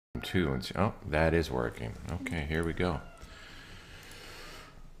too. And oh, that is working. Okay, here we go.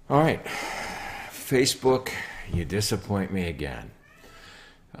 All right. Facebook, you disappoint me again.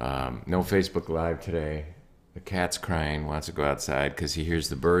 No Facebook Live today. The cat's crying, wants to go outside because he hears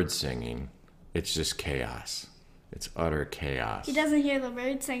the birds singing. It's just chaos. It's utter chaos. He doesn't hear the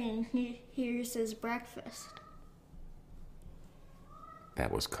birds singing. He hears his breakfast.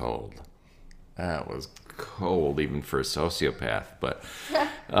 That was cold. That was cold even for a sociopath. But,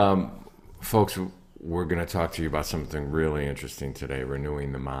 folks, we're going to talk to you about something really interesting today,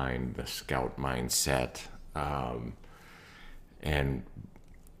 renewing the mind, the scout mindset. And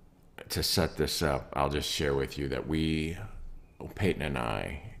to set this up, I'll just share with you that Payton and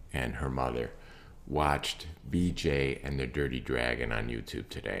I and her mother, watched BJ and the Dirty Dragon on YouTube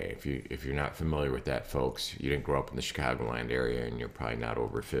today. If you're not familiar with that, folks, you didn't grow up in the Chicagoland area and you're probably not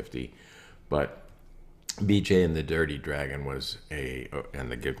over 50. But BJ and the Dirty Dragon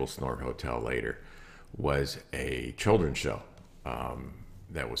and the Giggle Snort Hotel later, was a children's show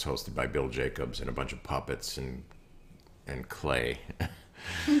that was hosted by Bill Jacobs and a bunch of puppets and clay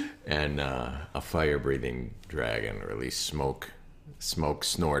and a fire-breathing dragon, or at least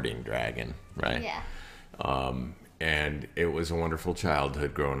smoke-snorting dragon, right? Yeah. And it was a wonderful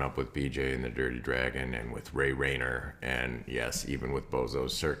childhood growing up with BJ and the Dirty Dragon and with Ray Rayner, and yes, even with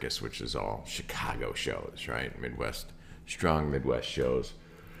Bozo's Circus, which is all Chicago shows, right? Strong Midwest shows.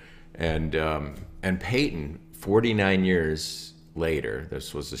 And Payton, 49 years later,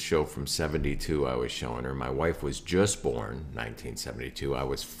 this was a show from 72 I was showing her. My wife was just born, 1972. I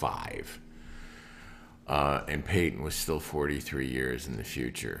was 5. And Payton was still 43 years in the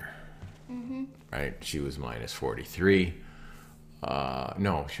future. Mm-hmm. Right? She was minus 43.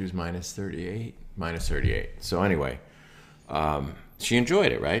 No, she was minus 38. Minus 38. So anyway, she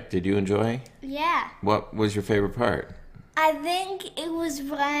enjoyed it, right? Did you enjoy? Yeah. What was your favorite part? I think it was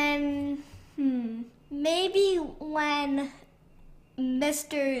when, maybe when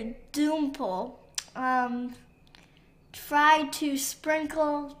Mr. Doomple tried to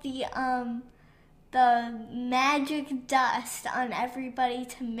sprinkle the magic dust on everybody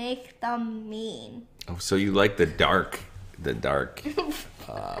to make them mean. Oh, so you like the dark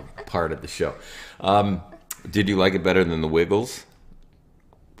part of the show. Did you like it better than the Wiggles?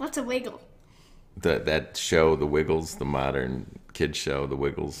 What's a wiggle? That show, The Wiggles, the modern kids show, The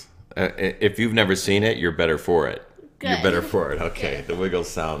Wiggles. If you've never seen it, you're better for it. Good. You're better for it. Okay, The Wiggles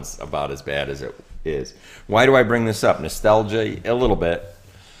sounds about as bad as it is. Why do I bring this up? Nostalgia? A little bit.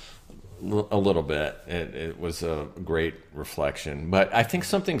 It was a great reflection. But I think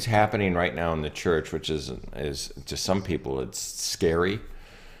something's happening right now in the church, which is to some people, it's scary.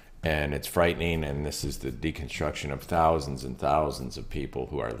 And it's frightening, and this is the deconstruction of thousands and thousands of people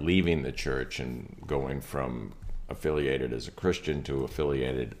who are leaving the church and going from affiliated as a Christian to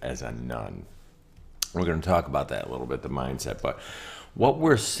affiliated as a nun. We're going to talk about that a little bit, the mindset. But what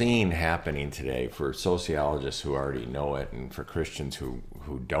we're seeing happening today for sociologists who already know it and for Christians who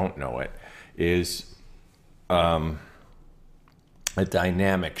don't know it is a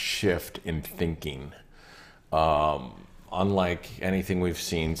dynamic shift in thinking. Unlike anything we've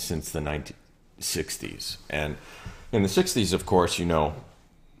seen since the 1960s. And in the 60s, of course,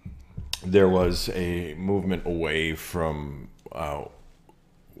 there was a movement away from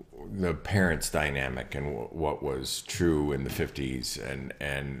the parents' dynamic and what was true in the 50s.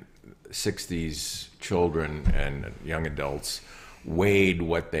 And 60s children and young adults weighed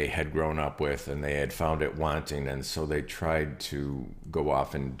what they had grown up with, and they had found it wanting, and so they tried to go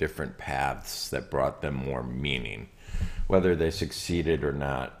off in different paths that brought them more meaning. Whether they succeeded or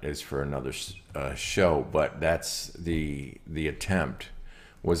not is for another show, but that's the attempt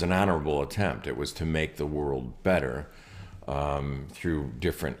was an honorable attempt. It was to make the world better through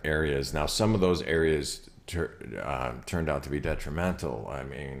different areas. Now, some of those areas turned out to be detrimental. I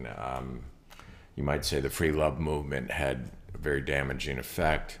mean, you might say the free love movement had a very damaging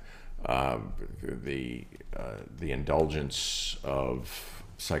effect. The indulgence of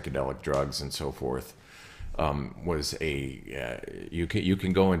psychedelic drugs and so forth. Was you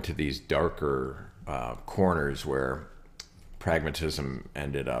can go into these darker corners where pragmatism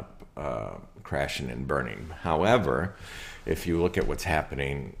ended up crashing and burning. However, if you look at what's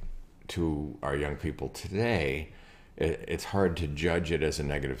happening to our young people today, it's hard to judge it as a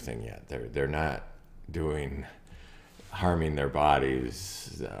negative thing yet. They're not harming their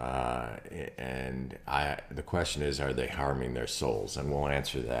bodies, and the question is, are they harming their souls? And we'll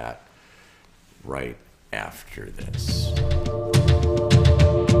answer that right after this.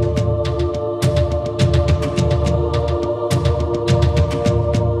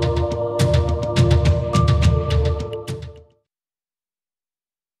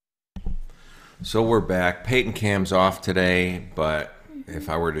 So we're back. Payton Cam's off today, but if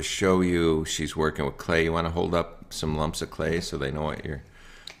I were to show you, she's working with clay. You want to hold up some lumps of clay so they know what you're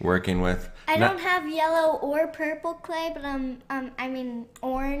working with? I don't have yellow or purple clay, but I mean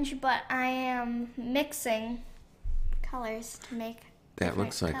orange, but I am mixing colors to make That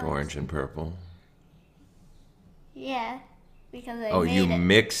looks like colors. orange and purple. Yeah, because I Oh, made you it.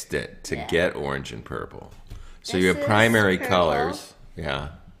 mixed it to Yeah. get orange and purple. So This you have is primary purple. colors. Yeah.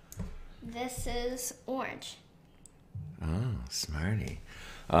 This is orange. Oh, smarty.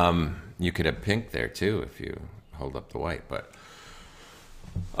 You could have pink there too if you hold up the white. But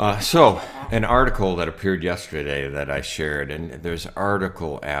so an article that appeared yesterday that I shared, and there's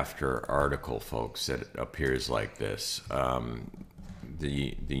article after article, folks, that appears like this.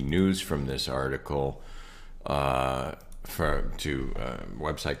 The news from this article to a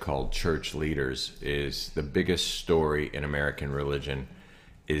website called Church Leaders is the biggest story in American religion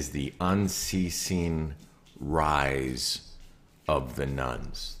is the unceasing rise of the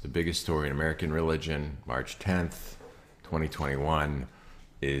nuns. The biggest story in American religion, March 10th, 2021,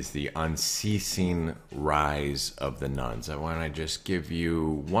 is the unceasing rise of the nuns. I want to just give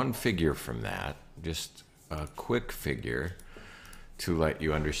you one figure from that, just a quick figure to let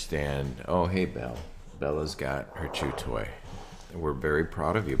you understand. Oh, hey, Belle. Bella's got her chew toy. We're very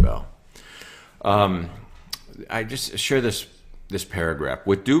proud of you, Belle. I just share this paragraph.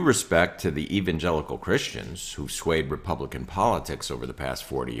 With due respect to the evangelical Christians who swayed Republican politics over the past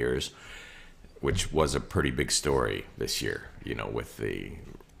 40 years, which was a pretty big story this year, with the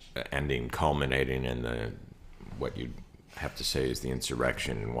ending culminating in what you'd have to say is the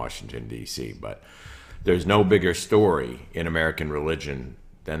insurrection in Washington, D.C. But there's no bigger story in American religion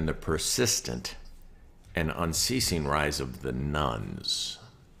than the persistent and unceasing rise of the nuns,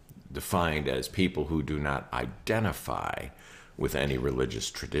 defined as people who do not identify with any religious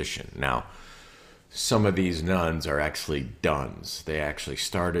tradition. Now, some of these nuns are actually duns. They actually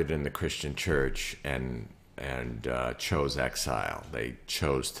started in the Christian church and chose exile. They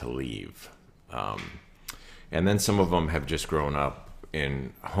chose to leave. And then some of them have just grown up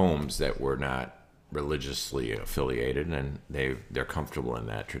in homes that were not religiously affiliated, and they're comfortable in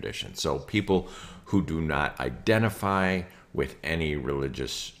that tradition. So people who do not identify with any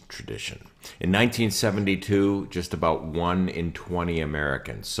religious tradition. In 1972, just about 1 in 20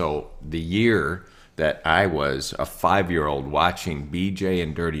 Americans. So the year that I was a 5-year-old watching BJ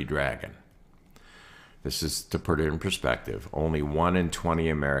and Dirty Dragon, this is to put it in perspective, only 1 in 20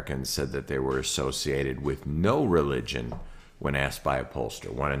 Americans said that they were associated with no religion when asked by a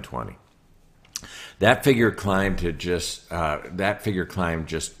pollster. 1 in 20. That figure climbed just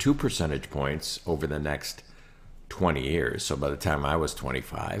 2 percentage points over the next 20 years. So by the time I was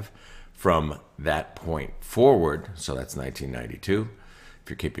 25, from that point forward, so that's 1992, if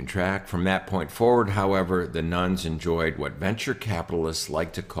you're keeping track, from that point forward, however, the nuns enjoyed what venture capitalists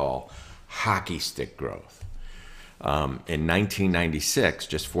like to call hockey stick growth. In 1996,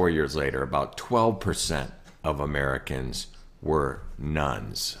 just 4 years later, about 12% of Americans were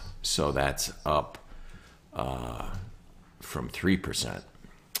nuns. So that's up from 3%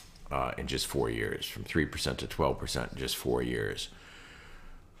 in just 4 years, from 3% to 12% in just 4 years.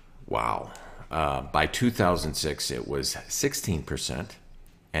 Wow. By 2006, it was 16%.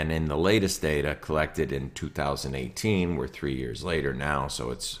 And in the latest data collected in 2018, we're 3 years later now,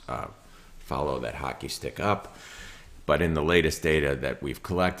 so it's follow that hockey stick up. But in the latest data that we've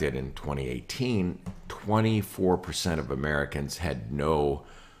collected in 2018, 24% of Americans had no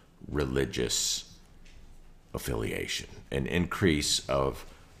religious affiliation, an increase of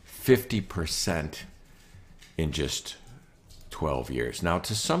 50% in just 12 years. Now,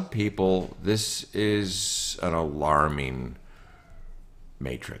 to some people, this is an alarming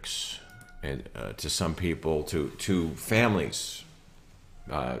matrix. And to some people, to families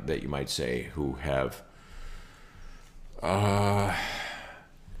that you might say who have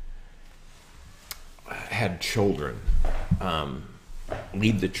had children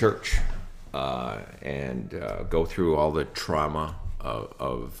leave the church and go through all the trauma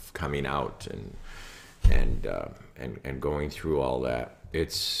of coming out and going through all that.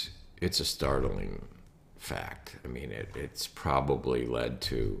 It's a startling fact. I mean, it's probably led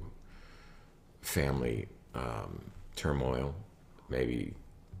to family turmoil, maybe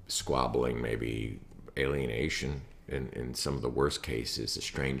squabbling, maybe alienation, in some of the worst cases,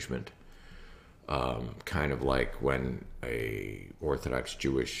 estrangement. Kind of like when a Orthodox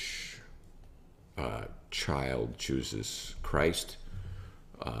Jewish child chooses Christ.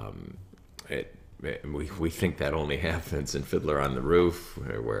 We think that only happens in Fiddler on the Roof,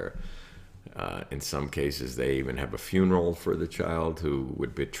 where In some cases, they even have a funeral for the child who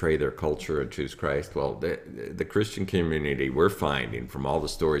would betray their culture and choose Christ. Well, the Christian community, we're finding from all the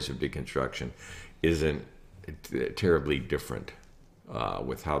stories of deconstruction, isn't terribly different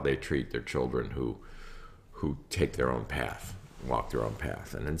with how they treat their children who take their own path, walk their own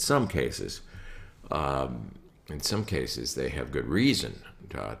path. And in some cases, they have good reason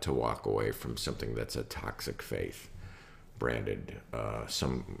to walk away from something that's a toxic faith, branded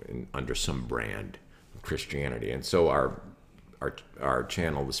under some brand of Christianity. And so our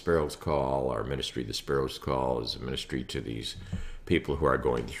channel, The Sparrow's Call, our ministry, The Sparrow's Call, is a ministry to these people who are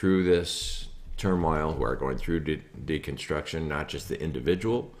going through this turmoil, who are going through deconstruction, not just the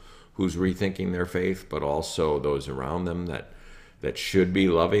individual who's rethinking their faith, but also those around them that should be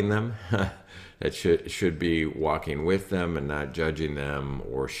loving them, that should be walking with them and not judging them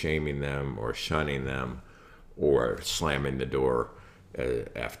or shaming them or shunning them or slamming the door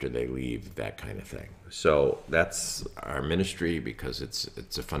after they leave, that kind of thing. So that's our ministry, because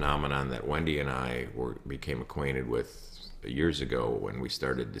it's a phenomenon that Wendy and I became acquainted with years ago when we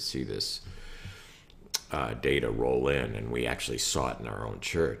started to see this data roll in, and we actually saw it in our own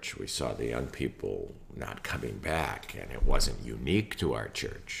church. We saw the young people not coming back, and it wasn't unique to our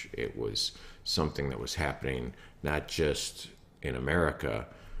church. It was something that was happening not just in America,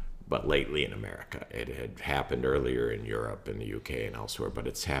 but lately in America. It had happened earlier in Europe and the UK and elsewhere, but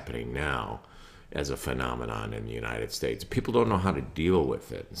it's happening now as a phenomenon in the United States. People don't know how to deal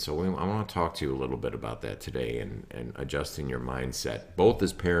with it. So I want to talk to you a little bit about that today, and adjusting your mindset, both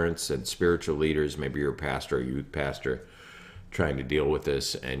as parents and spiritual leaders. Maybe you're a pastor or youth pastor trying to deal with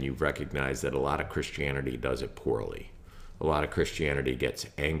this, and you've recognized that a lot of Christianity does it poorly. A lot of Christianity gets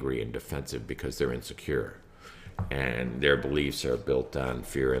angry and defensive because they're insecure, and their beliefs are built on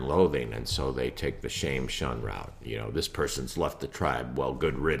fear and loathing, and so they take the shame shun route. This person's left the tribe, well,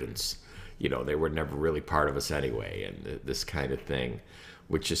 good riddance. They were never really part of us anyway, and this kind of thing,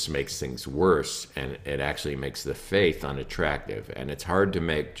 which just makes things worse, and it actually makes the faith unattractive. And it's hard to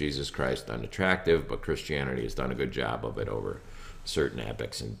make Jesus Christ unattractive, but Christianity has done a good job of it over certain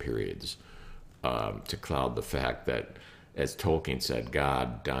epochs and periods, to cloud the fact that, as Tolkien said,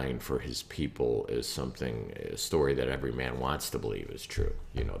 God dying for his people is a story that every man wants to believe is true.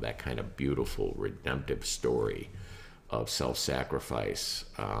 That kind of beautiful, redemptive story of self-sacrifice,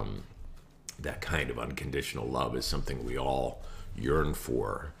 that kind of unconditional love is something we all yearn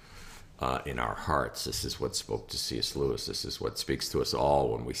for in our hearts. This is what spoke to C.S. Lewis. This is what speaks to us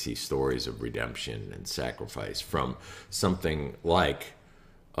all when we see stories of redemption and sacrifice, from something like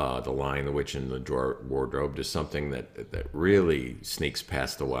The Lion, the Witch, and the Wardrobe, to something that really sneaks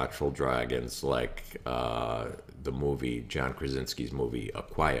past the watchful dragons, like the movie, John Krasinski's movie, A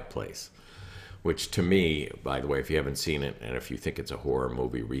Quiet Place. Which, to me, by the way, if you haven't seen it, and if you think it's a horror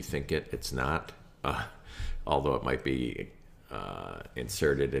movie, rethink it. It's not, although it might be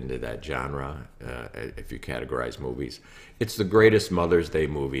inserted into that genre if you categorize movies. It's the greatest Mother's Day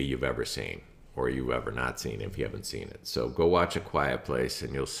movie you've ever seen, or you've ever not seen if you haven't seen it. So go watch A Quiet Place,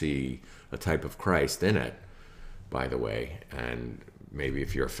 and you'll see a type of Christ in it, by the way. And maybe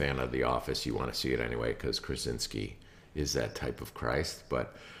if you're a fan of The Office, you want to see it anyway, because Krasinski is that type of Christ.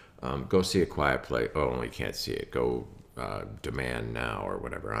 But go see A Quiet Place. Oh, you can't see it. Go demand now, or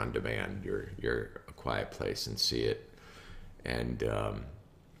whatever, on demand, your A Quiet Place, and see it, and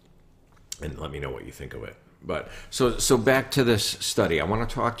let me know what you think of it. But so back to this study. I want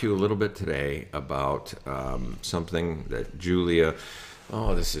to talk to you a little bit today about something that Julia,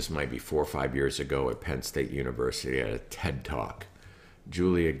 might be 4 or 5 years ago at Penn State University at a TED Talk.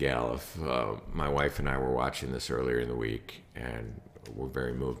 Julia Galef, my wife and I were watching this earlier in the week, and we're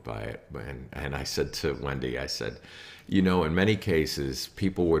very moved by it. And I said to Wendy, I said, in many cases,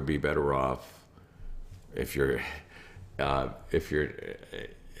 people would be better off if you're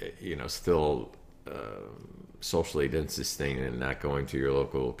still socially distancing and not going to your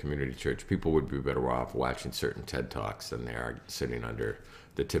local community church. People would be better off watching certain TED Talks than they are sitting under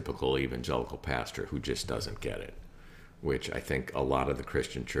the typical evangelical pastor who just doesn't get it, which I think a lot of the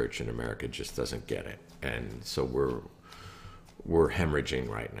Christian church in America just doesn't get it. And so we're hemorrhaging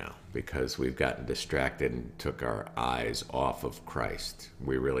right now because we've gotten distracted and took our eyes off of Christ.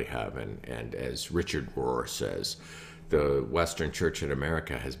 We really have. And as Richard Rohr says, the Western church in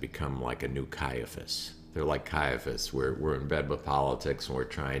America has become like a new Caiaphas. They're like Caiaphas. We're in bed with politics, and we're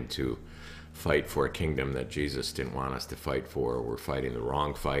trying to fight for a kingdom that Jesus didn't want us to fight for. We're fighting the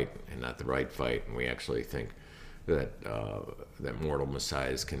wrong fight and not the right fight, and we actually think that mortal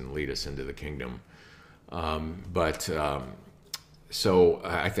messiahs can lead us into the kingdom. So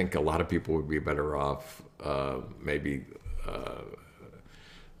I think a lot of people would be better off maybe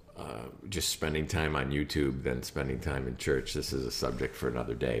just spending time on YouTube than spending time in church. This is a subject for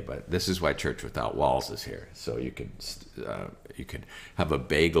another day, but this is why Church Without Walls is here. So you could have a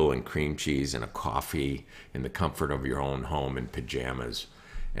bagel and cream cheese and a coffee in the comfort of your own home in pajamas,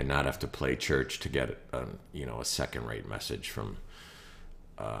 and not have to play church to get a second-rate message from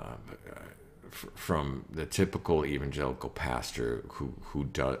the typical evangelical pastor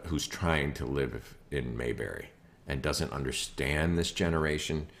who's trying to live in Mayberry and doesn't understand this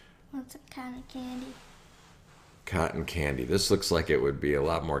generation. What's a cotton candy? Cotton candy. This looks like it would be a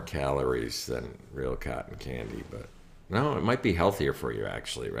lot more calories than real cotton candy, but no, it might be healthier for you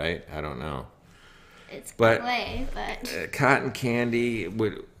actually, right? I don't know. It's clay, but cotton candy,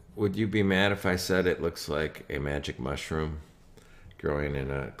 would you be mad if I said it looks like a magic mushroom growing in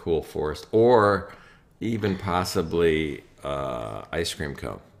a cool forest, or even possibly ice cream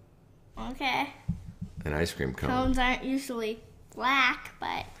cone? Okay. An ice cream cone. Cones aren't usually black,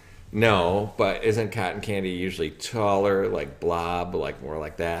 but no, but isn't cotton candy usually taller, like blob, like more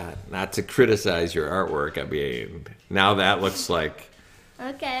like that? Not to criticize your artwork. I mean, now that looks like.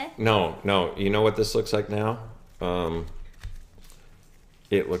 Okay. No. You know what this looks like now?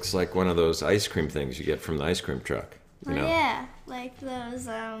 It looks like one of those ice cream things you get from the ice cream truck. You know? Yeah, like those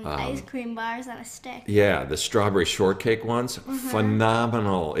ice cream bars on a stick. Yeah, the strawberry shortcake ones,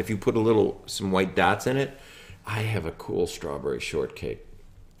 phenomenal. If you put some white dots in it, I have a cool strawberry shortcake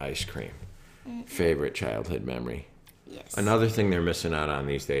ice cream. Favorite childhood memory. Yes. Another thing they're missing out on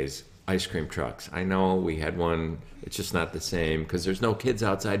these days, ice cream trucks. I know we had one, it's just not the same because there's no kids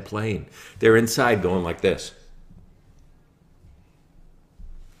outside playing. They're inside going like this.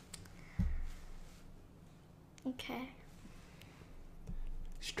 Okay.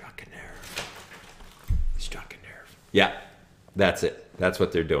 Struck a nerve. Yeah, that's it. That's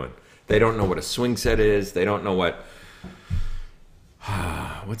what they're doing. They don't know what a swing set is. They don't know what...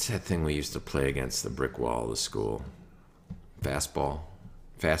 What's that thing we used to play against the brick wall of the school? Fastball?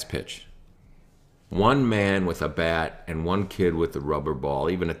 Fast pitch. One man with a bat and one kid with a rubber ball,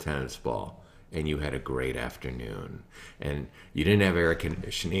 even a tennis ball, and you had a great afternoon. And you didn't have air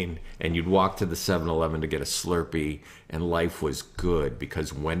conditioning, and you'd walk to the 7-Eleven to get a Slurpee, and life was good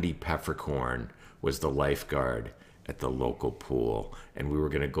because Wendy Peppercorn was the lifeguard at the local pool, and we were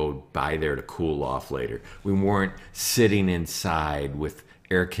going to go by there to cool off later. We weren't sitting inside with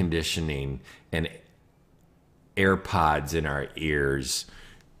air conditioning and AirPods in our ears,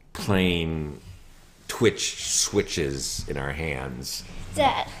 playing Twitch switches in our hands.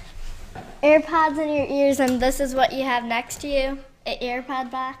 Dad, AirPods in your ears, and this is what you have next to you, an AirPod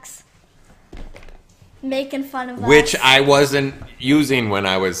box. Making fun of us. Which I wasn't using when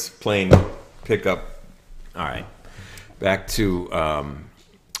I was playing pickup. All right. Back to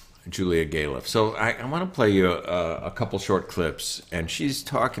Julia Galef. So I want to play you a couple short clips, and she's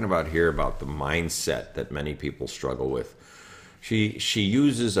talking about the mindset that many people struggle with. She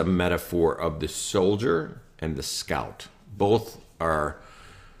uses a metaphor of the soldier and the scout. Both are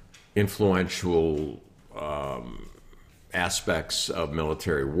influential aspects of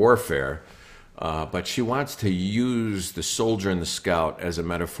military warfare, but she wants to use the soldier and the scout as a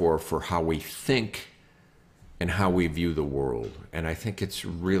metaphor for how we think and how we view the world. And I think it's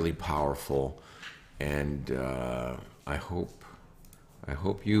really powerful, and I hope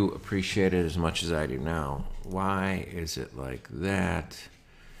you appreciate it as much as I do now. Why is it like that?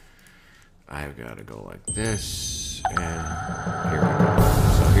 I've got to go like this, and here we go.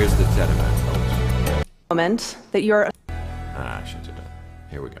 So here's the tenement. Moment that you're... I should have done.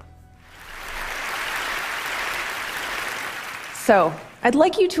 Here we go. So, I'd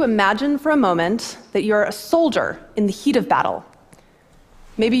like you to imagine for a moment that you're a soldier in the heat of battle.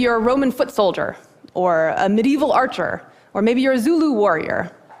 Maybe you're a Roman foot soldier, or a medieval archer, or maybe you're a Zulu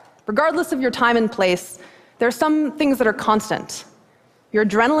warrior. Regardless of your time and place, there are some things that are constant. Your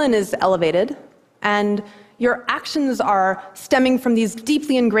adrenaline is elevated, and your actions are stemming from these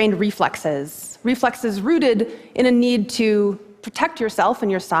deeply ingrained reflexes rooted in a need to protect yourself and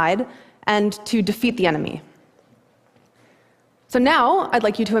your side and to defeat the enemy. So now I'd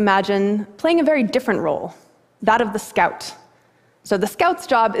like you to imagine playing a very different role, that of the scout. So the scout's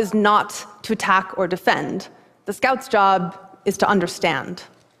job is not to attack or defend. The scout's job is to understand.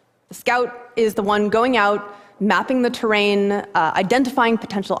 The scout is the one going out, mapping the terrain, identifying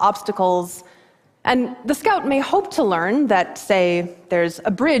potential obstacles, and the scout may hope to learn that, say, there's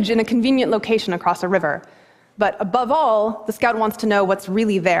a bridge in a convenient location across a river. But above all, the scout wants to know what's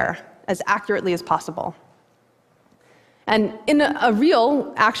really there, as accurately as possible. And in a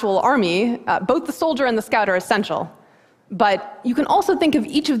real, actual army, both the soldier and the scout are essential. But you can also think of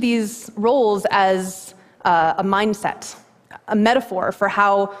each of these roles as a mindset, a metaphor for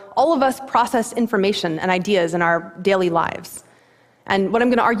how all of us process information and ideas in our daily lives. And what I'm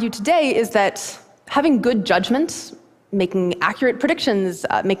going to argue today is that having good judgment, making accurate predictions,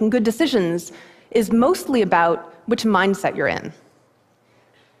 making good decisions, is mostly about which mindset you're in.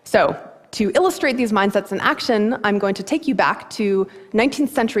 So, to illustrate these mindsets in action, I'm going to take you back to 19th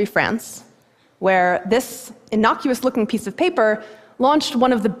century France, where this innocuous-looking piece of paper launched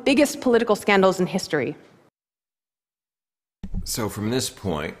one of the biggest political scandals in history. So from this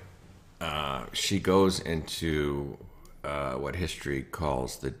point, she goes into what history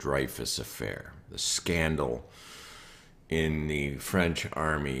calls the Dreyfus Affair, the scandal in the French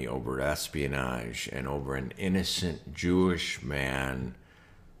army over espionage and over an innocent Jewish man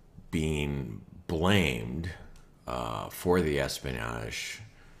being blamed for the espionage,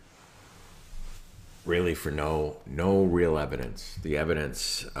 really for no real evidence. The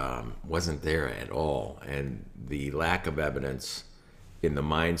evidence wasn't there at all, and the lack of evidence in the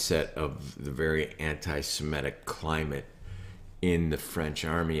mindset of the very anti-Semitic climate in the French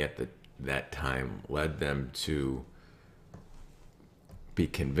army at that time led them to be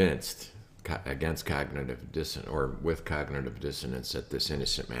convinced against cognitive dissonance, or with cognitive dissonance, that this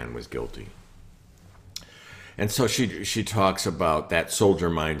innocent man was guilty. And so she talks about that soldier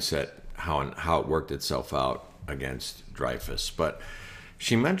mindset, how it worked itself out against Dreyfus. But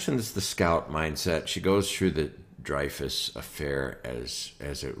she mentions the scout mindset. She goes through the Dreyfus Affair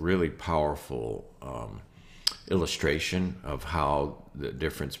as a really powerful illustration of how the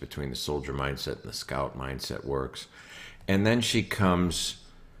difference between the soldier mindset and the scout mindset works. And then she comes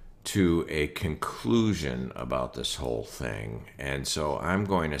to a conclusion about this whole thing. And so I'm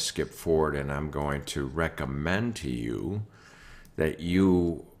going to skip forward, and I'm going to recommend to you that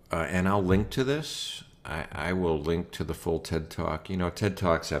you, and I'll link to this, I will link to the full TED Talk. You know, TED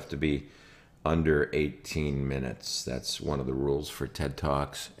Talks have to be under 18 minutes. That's one of the rules for TED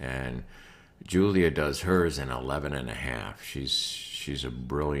Talks. And Julia does hers in 11 and a half. She's a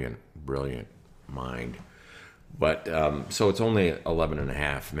brilliant mind. But so it's only 11 and a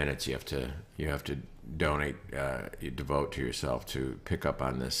half minutes you have to donate, you devote to yourself to pick up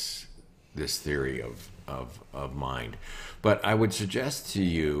on this theory of mind. But I would suggest to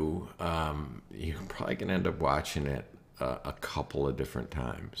you, you're probably going to end up watching it a couple of different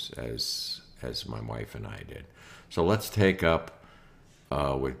times, as my wife and I did. So let's take up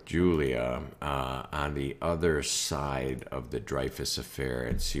with Julia on the other side of the Dreyfus Affair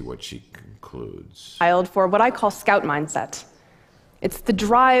and see what she concludes. For what I call scout mindset. It's the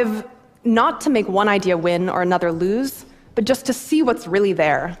drive not to make one idea win or another lose, but just to see what's really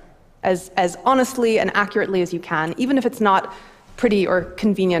there as honestly and accurately as you can, even if it's not pretty or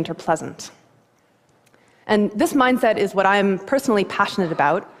convenient or pleasant. And this mindset is what I'm personally passionate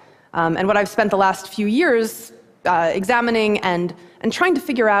about, and what I've spent the last few years examining and trying to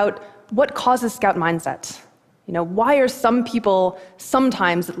figure out what causes scout mindset. You know, why are some people,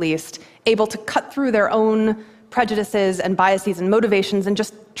 sometimes at least, able to cut through their own prejudices and biases and motivations and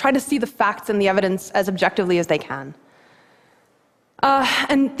just try to see the facts and the evidence as objectively as they can?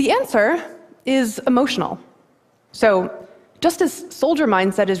 And the answer is emotional. So just as soldier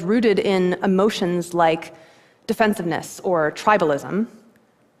mindset is rooted in emotions like defensiveness or tribalism,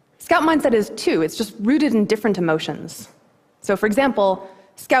 scout mindset is too. It's just rooted in different emotions. So for example,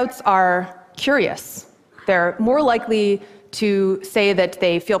 scouts are curious. They're more likely to say that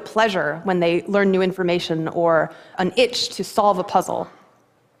they feel pleasure when they learn new information or an itch to solve a puzzle.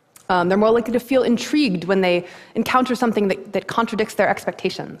 They're more likely to feel intrigued when they encounter something that contradicts their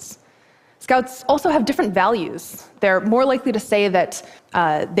expectations. Scouts also have different values. They're more likely to say that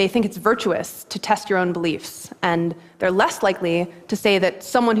they think it's virtuous to test your own beliefs, and they're less likely to say that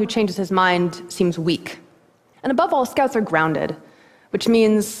someone who changes his mind seems weak. And above all, scouts are grounded, which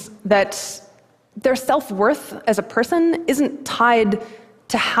means that their self-worth as a person isn't tied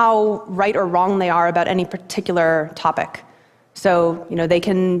to how right or wrong they are about any particular topic. So, you know, they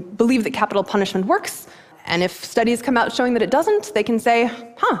can believe that capital punishment works, and if studies come out showing that it doesn't, they can say,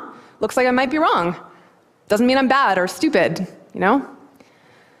 looks like I might be wrong. Doesn't mean I'm bad or stupid, you know?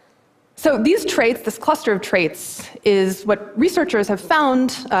 So these traits, this cluster of traits, is what researchers have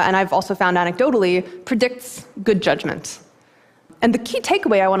found, and I've also found anecdotally, predicts good judgment. And the key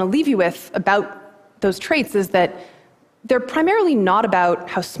takeaway I want to leave you with about those traits is that they're primarily not about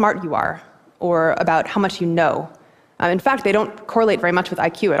how smart you are or about how much you know. In fact, they don't correlate very much with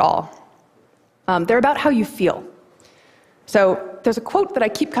IQ at all. They're about how you feel. So there's a quote that I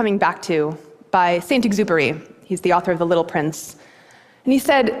keep coming back to by Saint-Exupéry. He's the author of The Little Prince. And he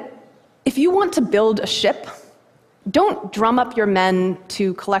said, "If you want to build a ship, Don't drum up your men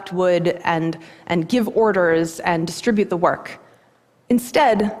to collect wood and give orders and distribute the work.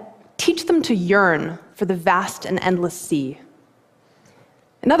 Instead, teach them to yearn for the vast and endless sea.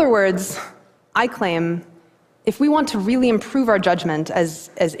 In other words, I claim, if we want to really improve our judgment as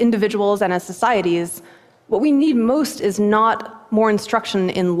individuals and as societies, what we need most is not more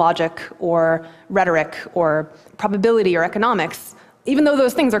instruction in logic or rhetoric or probability or economics, even though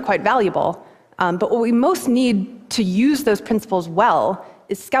those things are quite valuable. But what we most need to use those principles well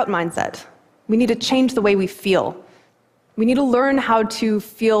is scout mindset. We need to change the way we feel. We need to learn how to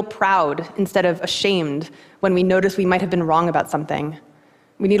feel proud instead of ashamed when we notice we might have been wrong about something.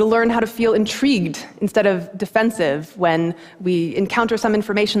 We need to learn how to feel intrigued instead of defensive when we encounter some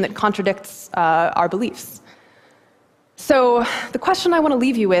information that contradicts our beliefs. So the question I want to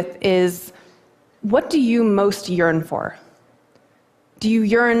leave you with is, what do you most yearn for? Do you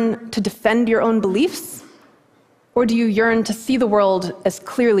yearn to defend your own beliefs? Or do you yearn to see the world as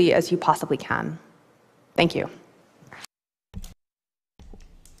clearly as you possibly can? Thank you.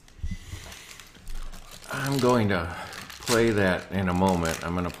 I'm going to play that in a moment.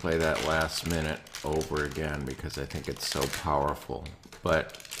 I'm going to play that last minute over again because I think it's so powerful.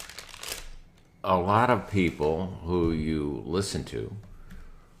 But a lot of people who you listen to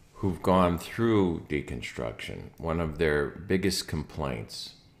who've gone through deconstruction, one of their biggest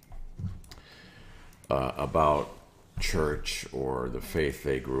complaints about church or the faith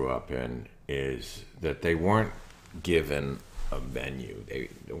they grew up in is that they weren't given a venue. They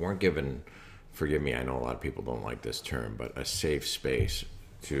weren't given, forgive me, I know a lot of people don't like this term, but a safe space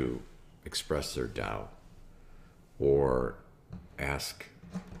to express their doubt or ask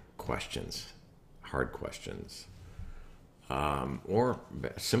questions, hard questions, or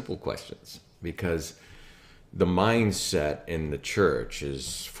simple questions, because the mindset in the church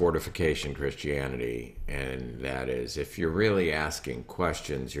is fortification Christianity, and that is, if you're really asking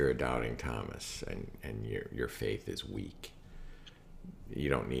questions, you're a doubting Thomas, and your faith is weak. You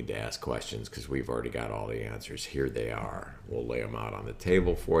don't need to ask questions because we've already got all the answers. Here they are. We'll lay them out on the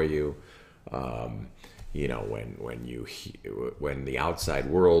table for you. You know, when the outside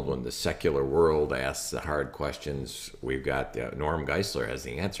world, when the secular world asks the hard questions, we've got Norm Geisler has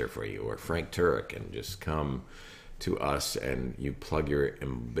the answer for you, or Frank Turek, and just come to us and you plug your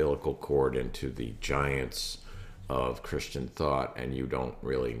umbilical cord into the giants of Christian thought, and you don't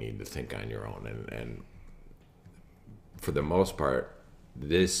really need to think on your own. And for the most part,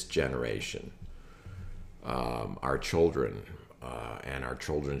 this generation, our children, and our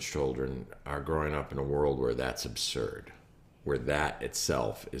children's children are growing up in a world where that's absurd, where that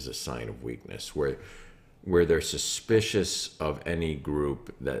itself is a sign of weakness, where they're suspicious of any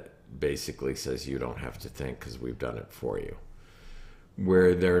group that basically says you don't have to think because we've done it for you,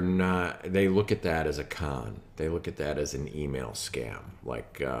 where they look at that as a con. They look at that as an email scam,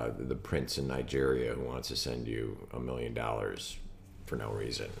 like the prince in Nigeria who wants to send you $1 million for no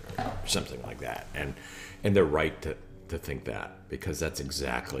reason, or something like that. And they're right to think that, because that's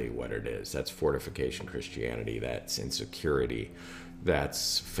exactly what it is. That's fortification Christianity. That's insecurity.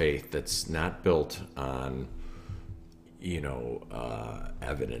 That's faith that's not built on,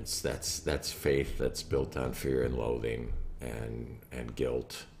 evidence. That's faith that's built on fear and loathing and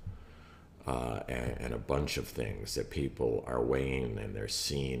guilt, and a bunch of things that people are weighing, and they're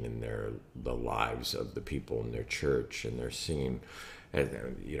seeing in the lives of the people in their church, and they're seeing.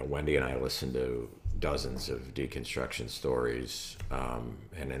 Wendy and I listened to dozens of deconstruction stories,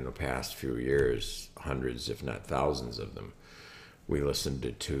 and in the past few years, hundreds, if not thousands of them. We listened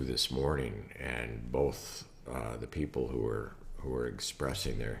to two this morning, and both the people who were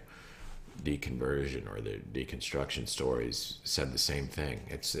expressing their deconversion or their deconstruction stories said the same thing.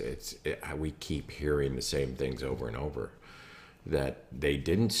 We keep hearing the same things over and over, that they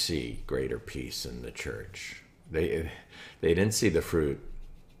didn't see greater peace in the church. They didn't see the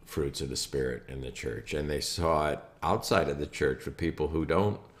fruits of the Spirit in the church, and they saw it outside of the church with people who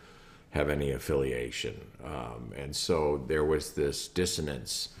don't have any affiliation. And so there was this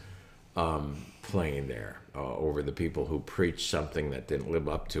dissonance playing there over the people who preached something that didn't live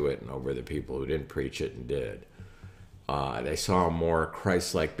up to it, and over the people who didn't preach it and did. They saw more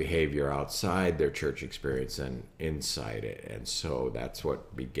Christ-like behavior outside their church experience than inside it. And so that's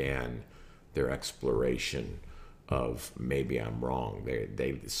what began their exploration of maybe I'm wrong.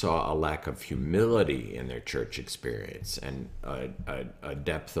 They saw a lack of humility in their church experience, and a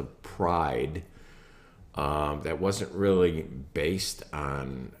depth of pride that wasn't really based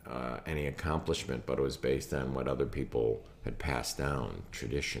on any accomplishment, but it was based on what other people had passed down,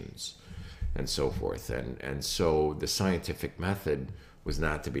 traditions, and so forth. And so the scientific method was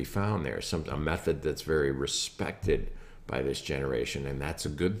not to be found there. A method that's very respected by this generation, and that's a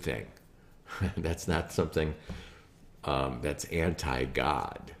good thing. That's not something that's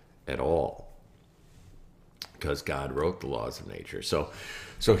anti-God at all, because God wrote the laws of nature. So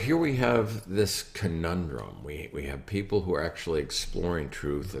here we have this conundrum. We have people who are actually exploring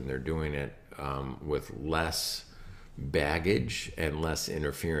truth, and they're doing it with less baggage and less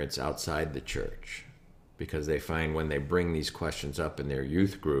interference outside the church, because they find when they bring these questions up in their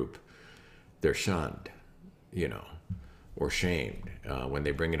youth group, they're shunned, or shamed. When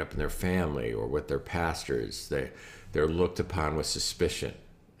they bring it up in their family or with their pastors, they're looked upon with suspicion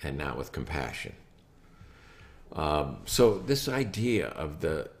and not with compassion. So this idea of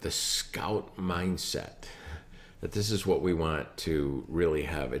the scout mindset, that this is what we want to really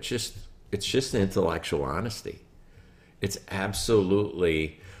have, it's just intellectual honesty. It's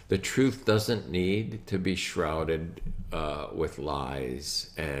absolutely, the truth doesn't need to be shrouded with lies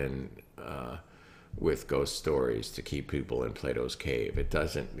and with ghost stories to keep people in Plato's cave. It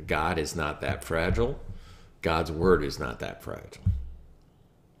doesn't. God is not that fragile. God's word is not that fragile.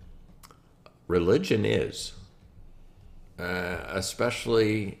 Religion is,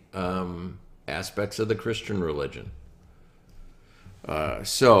 especially aspects of the Christian religion.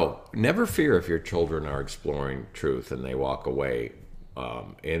 So never fear if your children are exploring truth and they walk away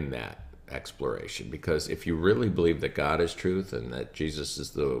in that exploration, because if you really believe that God is truth and that Jesus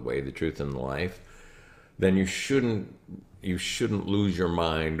is the way, the truth, and the life, then you shouldn't lose your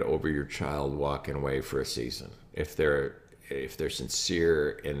mind over your child walking away for a season if they're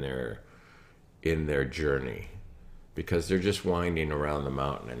sincere in their journey, because they're just winding around the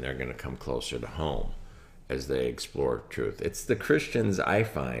mountain and they're going to come closer to home as they explore truth. It's the Christians, I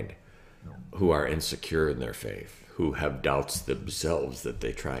find, who are insecure in their faith, who have doubts themselves that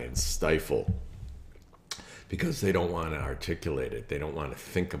they try and stifle because they don't want to articulate it. They don't want to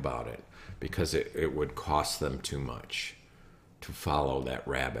think about it because it would cost them too much to follow that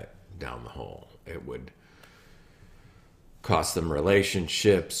rabbit down the hole. It would cost them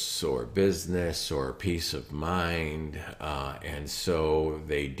relationships or business or peace of mind, and so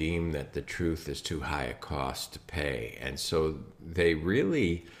they deem that the truth is too high a cost to pay, and so they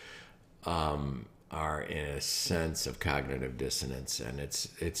really are in a sense of cognitive dissonance, and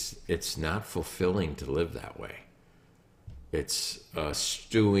it's not fulfilling to live that way. It's a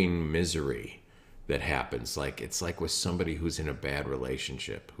stewing misery that happens. It's like with somebody who's in a bad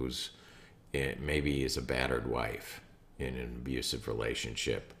relationship, who's maybe is a battered wife in an abusive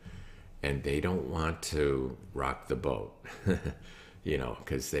relationship, and they don't want to rock the boat,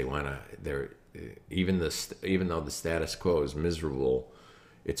 because they want to. Even though the status quo is miserable,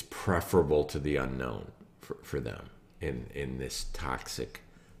 it's preferable to the unknown for them in this toxic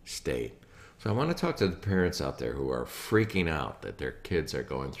state. So I want to talk to the parents out there who are freaking out that their kids are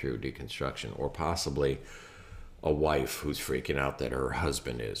going through deconstruction, or possibly a wife who's freaking out that her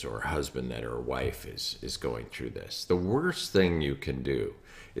husband is, or a husband that her wife is going through this. The worst thing you can do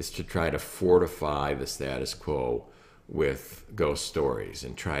is to try to fortify the status quo with ghost stories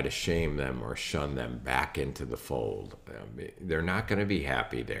and try to shame them or shun them back into the fold. They're not going to be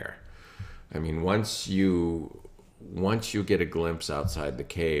happy there. I mean, once you get a glimpse outside the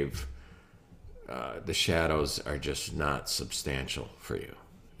cave, the shadows are just not substantial for you.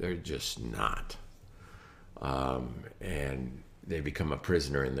 They're just not. And they become a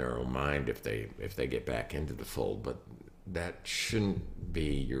prisoner in their own mind if they get back into the fold. But that shouldn't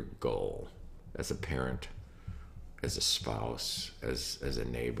be your goal as a parent, as a spouse, as a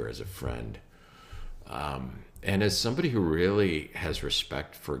neighbor, as a friend. And as somebody who really has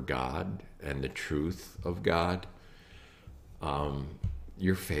respect for God and the truth of God,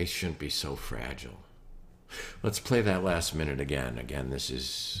 your faith shouldn't be so fragile. Let's play that last minute again. Again, this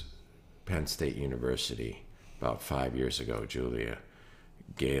is Penn State University. About 5 years ago, Julia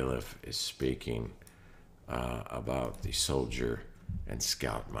Galef is speaking about the soldier and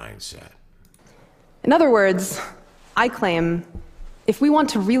scout mindset. In other words, I claim if we want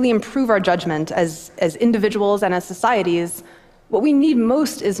to really improve our judgment as individuals and as societies, what we need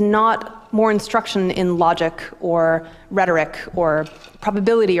most is not more instruction in logic or rhetoric or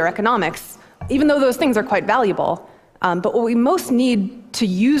probability or economics, even though those things are quite valuable. But what we most need to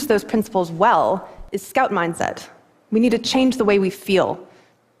use those principles well is scout mindset. We need to change the way we feel.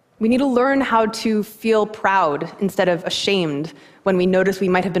 We need to learn how to feel proud instead of ashamed when we notice we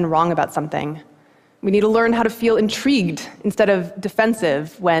might have been wrong about something. We need to learn how to feel intrigued instead of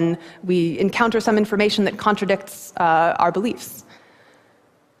defensive when we encounter some information that contradicts our beliefs.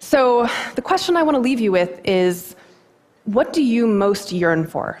 So the question I want to leave you with is, what do you most yearn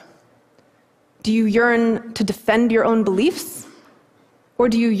for? Do you yearn to defend your own beliefs? Or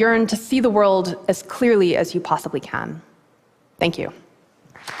do you yearn to see the world as clearly as you possibly can? Thank you.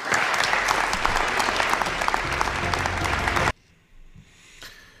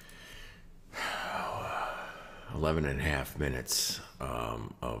 11.5 minutes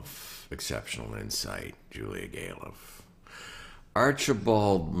of exceptional insight, Julia Galef.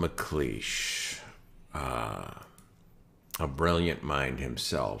 Archibald Macleish, a brilliant mind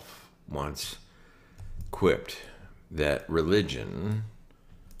himself, once quipped that religion,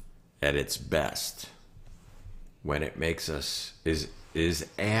 at its best, when it makes us, is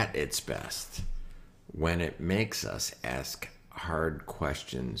at its best, when it makes us ask hard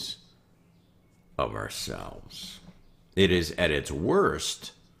questions of ourselves. It is at its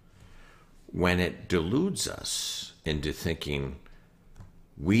worst when it deludes us into thinking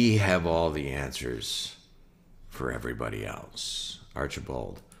we have all the answers for everybody else.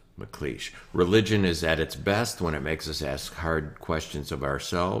 Archibald Macleish. Religion is at its best when it makes us ask hard questions of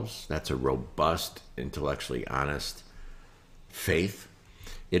ourselves. That's a robust, intellectually honest faith.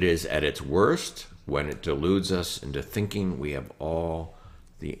 It is at its worst when it deludes us into thinking we have all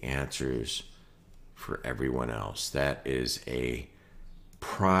the answers for everyone else. That is a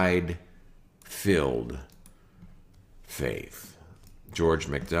pride-filled faith. George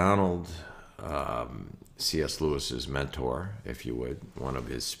MacDonald, C.S. Lewis's mentor, if you would, one of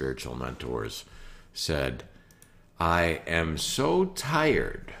his spiritual mentors, said, "I am so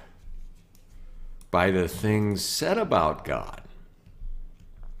tired by the things said about God.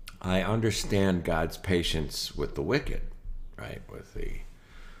 I understand God's patience with the wicked," right, with the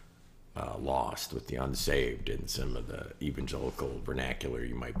lost, with the unsaved, in some of the evangelical vernacular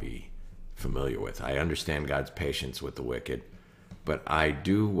you might be familiar with. I understand God's patience with the wicked, but I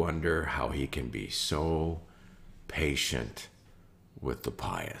do wonder how he can be so patient with the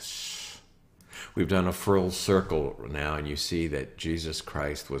pious. We've done a full circle now, and you see that Jesus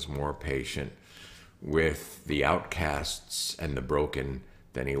Christ was more patient with the outcasts and the broken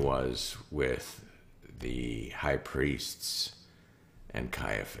than he was with the high priests and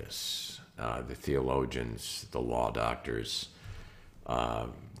Caiaphas, the theologians, the law doctors,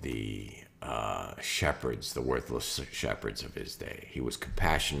 the shepherds, the worthless shepherds of his day. He was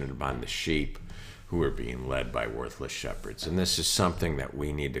compassionate upon the sheep who were being led by worthless shepherds. And this is something that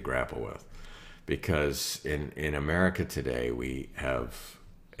we need to grapple with, because in America today, we have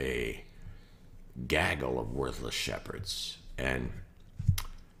a gaggle of worthless shepherds, and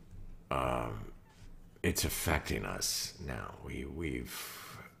it's affecting us now.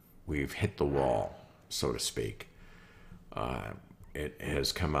 We've hit the wall, so to speak. It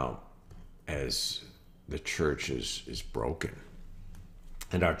has come out as the church is broken.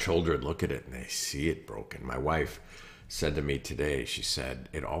 And our children look at it and they see it broken. My wife said to me today, she said,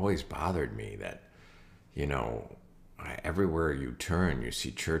 "It always bothered me that, everywhere you turn, you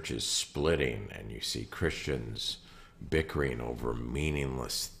see churches splitting and you see Christians bickering over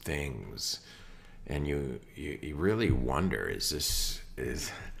meaningless things. And you really wonder, is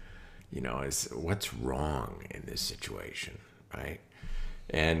what's wrong in this situation, right?"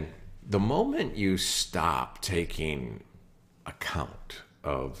 And the moment you stop taking account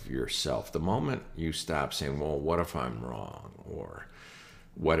of yourself, the moment you stop saying, well, what if I'm wrong? Or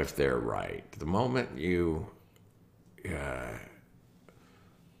what if they're right? The moment you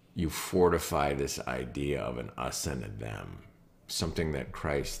fortify this idea of an us and a them, something that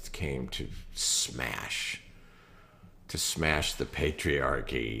Christ came to smash the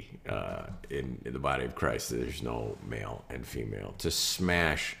patriarchy in the body of Christ. There's no male and female. To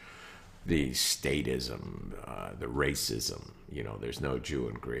smash the statism, the racism. There's no Jew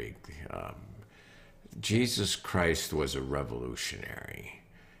and Greek. Jesus Christ was a revolutionary.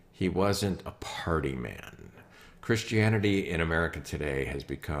 He wasn't a party man. Christianity in America today has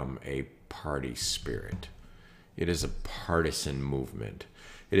become a party spirit. It is a partisan movement.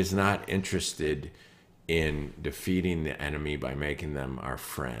 It is not interested in defeating the enemy by making them our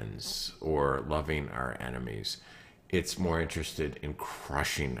friends or loving our enemies. It's more interested in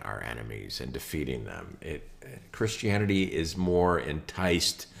crushing our enemies and defeating them. Christianity is more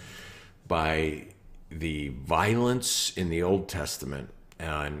enticed by the violence in the Old Testament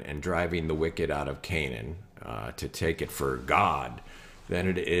and driving the wicked out of Canaan to take it for God than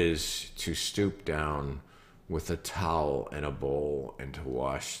it is to stoop down with a towel and a bowl and to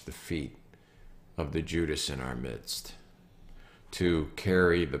wash the feet of the Judas in our midst, to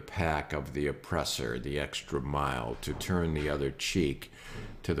carry the pack of the oppressor the extra mile, to turn the other cheek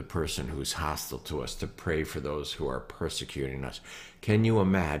to the person who's hostile to us, to pray for those who are persecuting us. Can you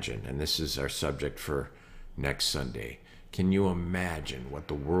imagine, and this is our subject for next Sunday, can you imagine what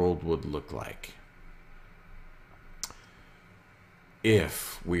the world would look like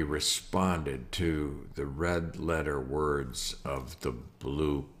if we responded to the red letter words of the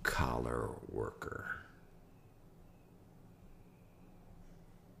blue collar worker?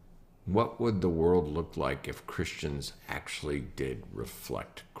 What would the world look like if Christians actually did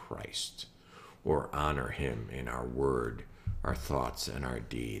reflect Christ or honor him in our word, our thoughts, and our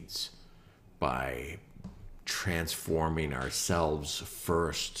deeds by transforming ourselves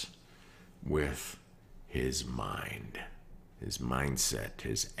first with his mind, his mindset,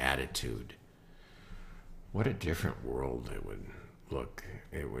 his attitude? What a different world it would look.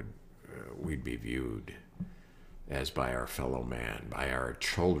 We'd be viewed as by our fellow man, by our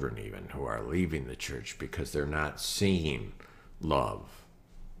children even, who are leaving the church because they're not seeing love,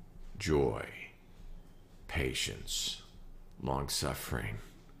 joy, patience, long-suffering.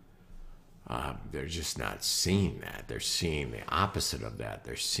 They're just not seeing that. They're seeing the opposite of that.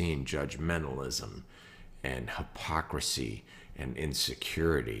 They're seeing judgmentalism and hypocrisy and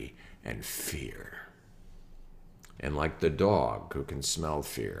insecurity and fear. And like the dog who can smell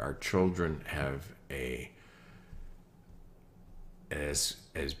fear, our children have as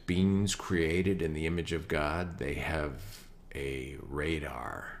beings created in the image of God, they have a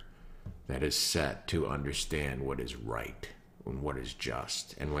radar that is set to understand what is right and what is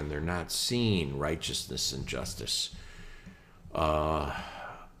just. And when they're not seeing righteousness and justice,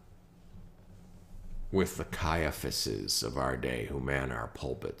 with the Caiaphases of our day who man our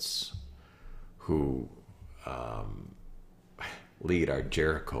pulpits, who lead our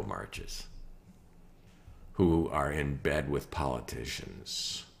Jericho marches, who are in bed with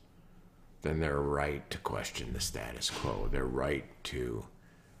politicians, then they're right to question the status quo. They're right to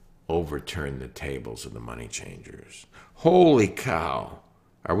overturn the tables of the money changers. Holy cow!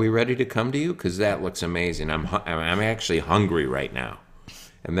 Are we ready to come to you? Because that looks amazing. I'm actually hungry right now,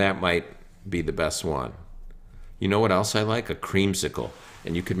 and that might be the best one. You know what else I like? A creamsicle,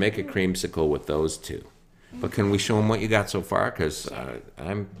 and you could make a creamsicle with those two. But can we show them what you got so far? Because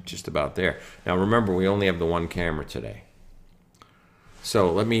I'm just about there. Now remember, we only have the one camera today.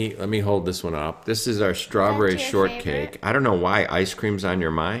 So let me hold this one up. This is our strawberry shortcake. I don't know why ice cream's on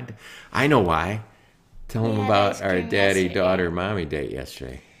your mind. I know why. Tell them about our daddy-daughter mommy date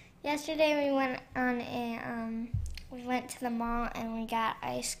yesterday. Yesterday we went on we went to the mall and we got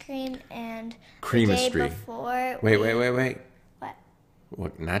ice cream, and the day before. Wait. What?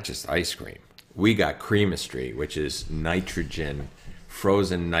 Well, not just ice cream. We got creamistry, which is nitrogen,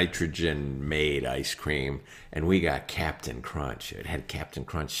 frozen nitrogen made ice cream, and we got Captain Crunch. It had Captain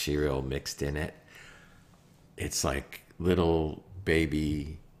Crunch cereal mixed in it. It's like little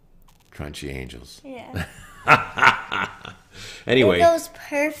baby crunchy angels. Yeah. Anyway. It goes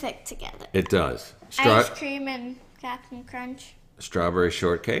perfect together. It does. Ice cream and Captain Crunch. Strawberry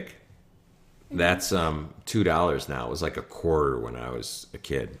shortcake. That's $2 now. It was like a quarter when I was a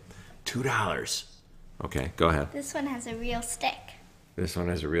kid. $2. Okay, go ahead. This one has a real stick. This one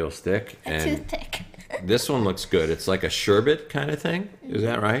has a real stick. A toothpick. This one looks good. It's like a sherbet kind of thing. Is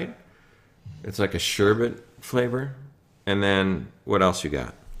that right? It's like a sherbet flavor. And then what else you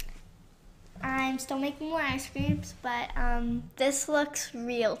got? I'm still making more ice creams, but this looks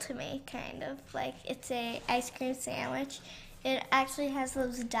real to me, kind of. Like it's a ice cream sandwich. It actually has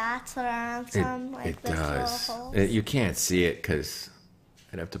those dots that are on some, like it those does. little holes. You can't see it because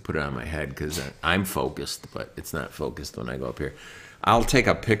I'd have to put it on my head because I'm focused, but it's not focused when I go up here. I'll take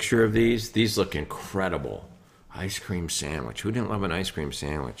a picture of these. These look incredible. Ice cream sandwich. Who didn't love an ice cream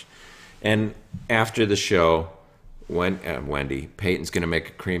sandwich? And after the show, Wendy, Payton's going to make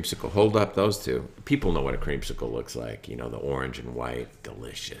a creamsicle. Hold up those two. People know what a creamsicle looks like. You know, the orange and white,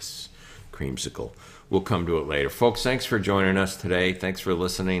 delicious creamsicle. We'll come to it later. Folks, thanks for joining us today. Thanks for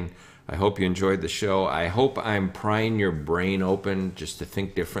listening. I hope you enjoyed the show. I hope I'm prying your brain open just to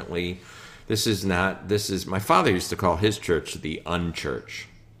think differently. My father used to call his church the unchurch.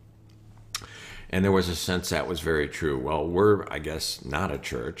 And there was a sense that was very true. Well, we're, I guess, not a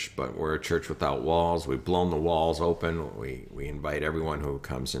church, but we're a church without walls. We've blown the walls open. We invite everyone who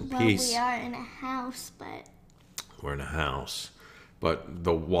comes in peace. We are in a house, but... We're in a house. But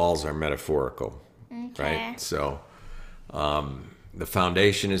the walls are metaphorical, right? So the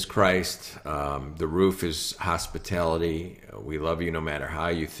foundation is Christ. The roof is hospitality. We love you no matter how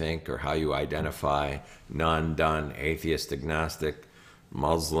you think or how you identify. None, done, atheist, agnostic,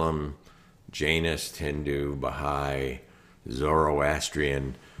 Muslim, Jainist, Hindu, Baha'i,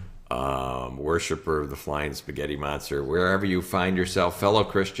 Zoroastrian, worshiper of the flying spaghetti monster, wherever you find yourself, fellow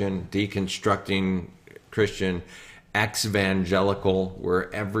Christian, deconstructing Christian, ex-evangelical,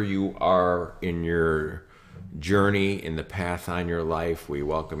 wherever you are in your journey, in the path on your life, we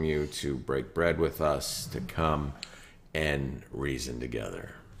welcome you to break bread with us, to come and reason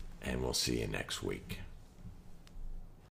together. And we'll see you next week.